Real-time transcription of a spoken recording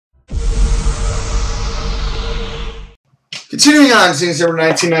Continuing on, series number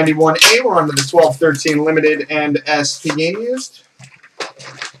 1991A, we're on to the 12-13 Limited and SP game used.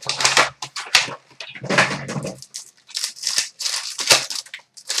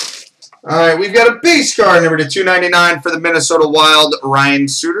 Alright, we've got a base card, number to 299 for the Minnesota Wild, Ryan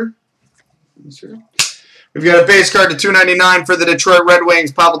Suter. We've got a base card to 299 for the Detroit Red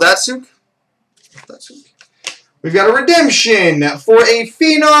Wings, Pavel Datsyuk. We've got a redemption for a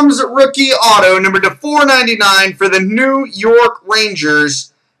Phenoms rookie auto, number to 499 for the New York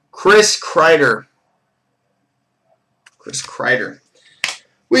Rangers, Chris Kreider.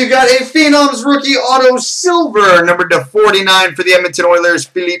 We've got a Phenoms rookie auto silver, number to 49 for the Edmonton Oilers,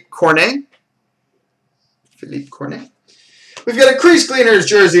 Philippe Cornet. We've got a crease cleaners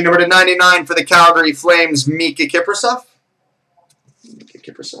jersey, number to 99 for the Calgary Flames, Mika Kiprusoff.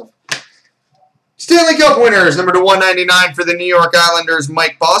 Stanley Cup winners, number to 199 for the New York Islanders,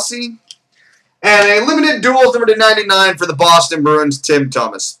 Mike Bossy. And a limited duels, number to 99 for the Boston Bruins, Tim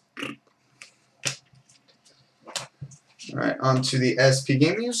Thomas. All right, on to the SP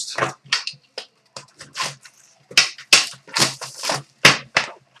game used.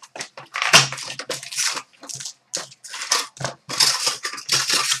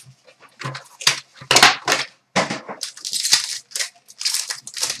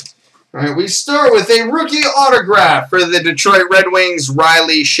 All right, we start with a rookie autograph for the Detroit Red Wings,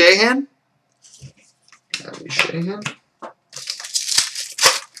 Riley Sheahan.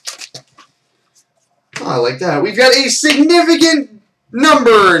 Oh, I like that. We've got a significant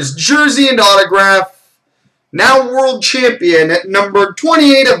numbers jersey and autograph. Now world champion at number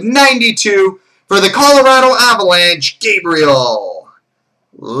 28 of 92 for the Colorado Avalanche, Gabriel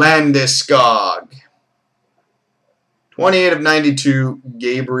Landeskog. 28 of 92,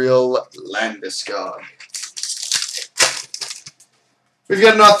 Gabriel Landeskog. We've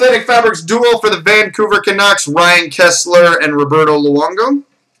got an Authentic Fabrics duel for the Vancouver Canucks, Ryan Kessler and Roberto Luongo.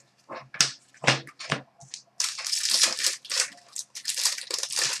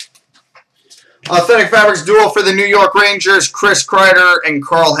 Authentic Fabrics duel for the New York Rangers, Chris Kreider and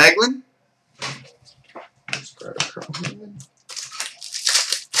Carl Hagelin.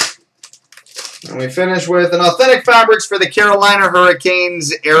 And we finish with an Authentic Fabrics for the Carolina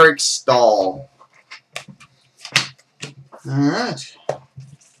Hurricanes, Eric Stahl. All right.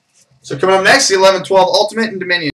 So coming up next, the 11-12 Ultimate and Dominion.